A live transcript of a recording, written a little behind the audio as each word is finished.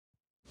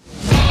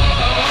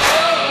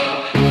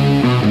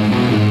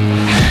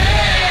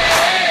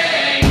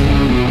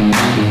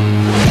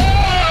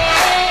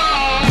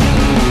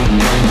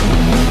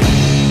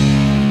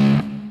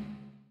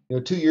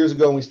2 years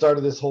ago when we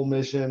started this whole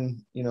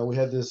mission, we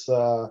had this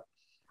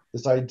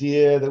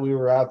idea that we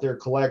were out there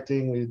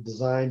collecting. We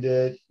designed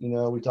it.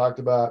 We talked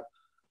about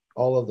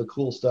all of the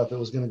cool stuff that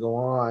was going to go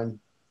on.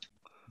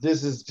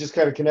 This is just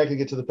kind of connecting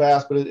it to the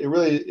past, but it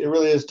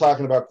really is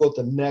talking about, quote,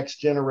 the next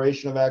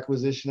generation of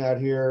acquisition out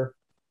here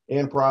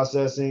and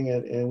processing.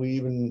 And we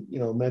even,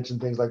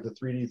 mentioned things like the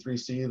 3D,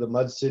 3C, the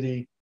Mud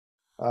City.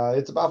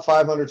 It's about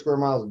 500 square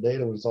miles of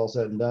data when it's all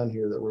said and done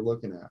here that we're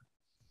looking at.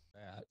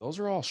 Those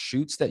are all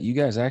shoots that you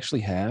guys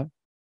actually have?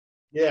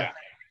 Yeah.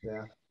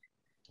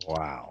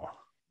 Wow.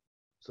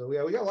 So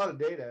yeah, we got a lot of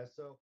data.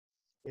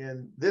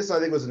 And this, I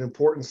think, was an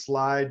important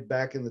slide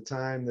back in the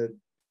time that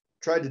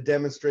tried to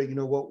demonstrate,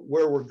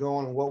 where we're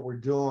going and what we're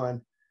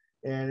doing.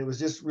 And it was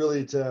just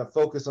really to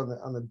focus on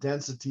the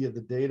density of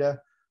the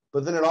data.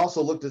 But then it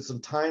also looked at some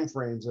time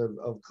frames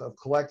of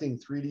collecting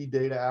 3D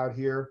data out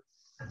here.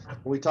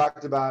 We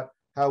talked about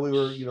how we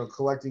were,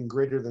 collecting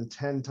greater than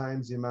 10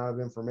 times the amount of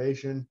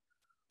information.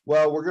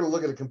 Well, we're going to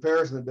look at a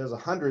comparison that does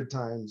 100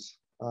 times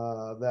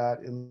that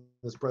in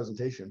this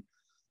presentation.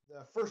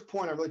 The first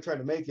point I'm really trying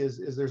to make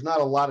is there's not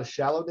a lot of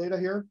shallow data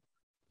here.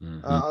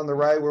 On the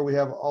right, where we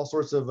have all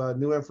sorts of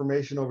new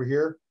information over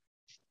here.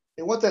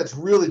 And what that's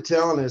really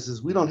telling us is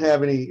if we don't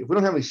have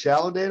any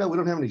shallow data, we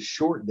don't have any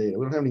short data,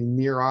 we don't have any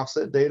near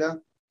offset data.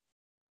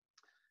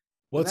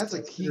 That's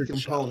a key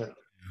component.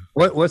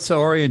 What's the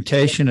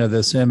orientation of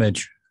this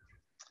image?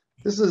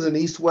 This is an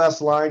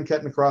east-west line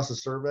cutting across the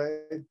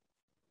survey.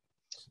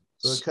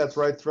 So it cuts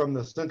right from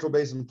the Central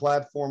Basin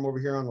Platform over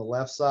here on the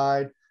left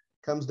side,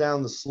 comes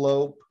down the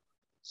slope.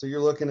 So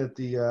you're looking at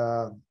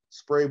the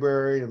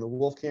Sprayberry and the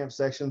Wolf Camp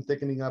section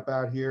thickening up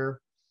out here.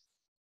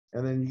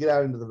 And then you get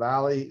out into the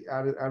valley,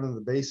 out into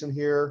the basin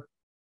here.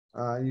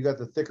 And you got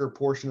the thicker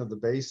portion of the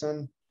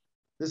basin.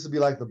 This would be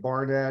like the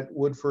Barnett,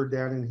 Woodford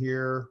down in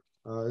here.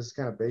 This is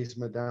kind of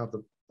basement down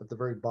at the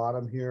very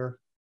bottom here.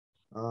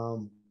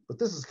 But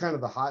this is kind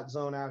of the hot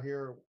zone out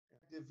here.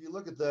 If you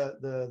look at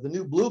the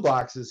new blue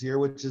boxes here,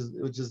 which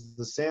is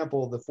the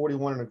sample, the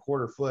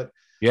 41.25 foot.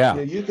 Yeah.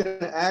 You can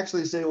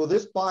actually say, well,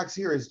 this box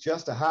here is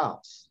just a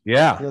house.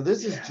 Yeah.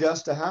 This is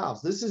just a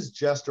house. This is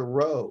just a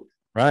road.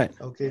 Right.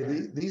 Okay.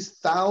 These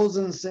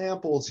 1,000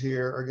 samples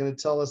here are going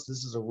to tell us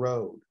this is a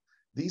road.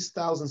 These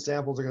 1,000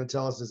 samples are going to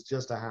tell us it's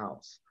just a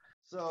house.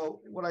 So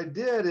what I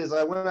did is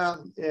I went out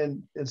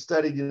and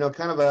studied,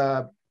 kind of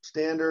a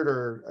standard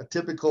or a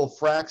typical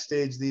frac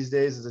stage these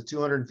days is a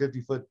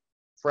 250 foot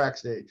frac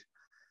stage.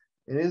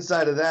 And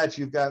inside of that,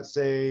 you've got,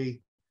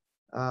 say,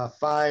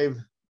 5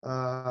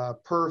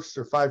 perfs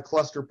or 5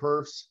 cluster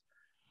perfs.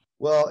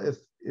 Well,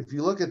 if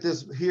you look at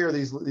this here,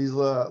 these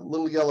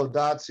little yellow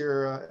dots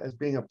here as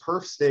being a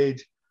perf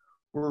stage,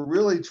 we're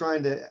really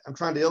I'm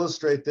trying to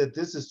illustrate that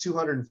this is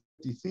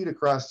 250 feet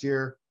across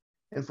here.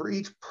 And for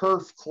each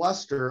perf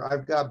cluster,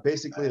 I've got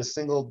basically a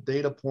single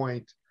data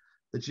point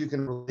that you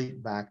can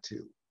relate back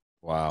to.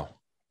 Wow.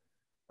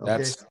 Okay.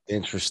 That's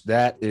interesting.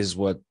 That is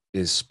what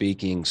is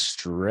speaking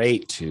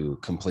straight to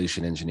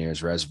completion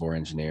engineers, reservoir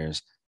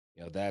engineers.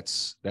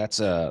 That's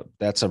a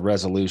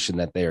resolution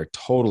that they are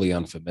totally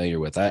unfamiliar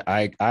with.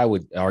 I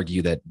would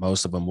argue that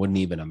most of them wouldn't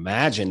even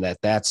imagine that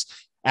that's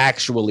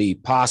actually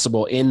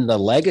possible in the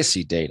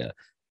legacy data.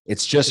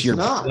 It's just you're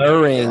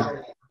blurring.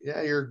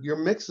 Yeah, you're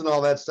mixing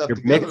all that stuff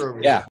together.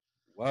 Yeah.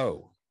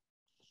 Whoa.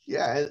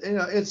 Yeah,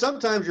 and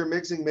sometimes you're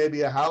mixing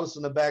maybe a house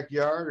in the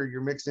backyard, or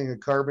you're mixing a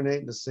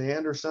carbonate and a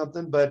sand or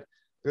something, but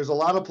there's a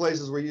lot of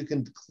places where you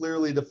can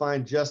clearly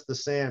define just the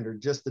sand or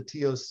just the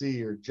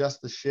TOC or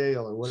just the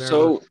shale or whatever.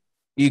 So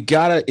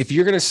if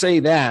you're going to say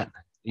that,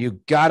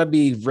 you got to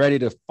be ready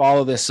to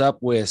follow this up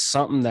with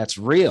something that's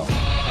real.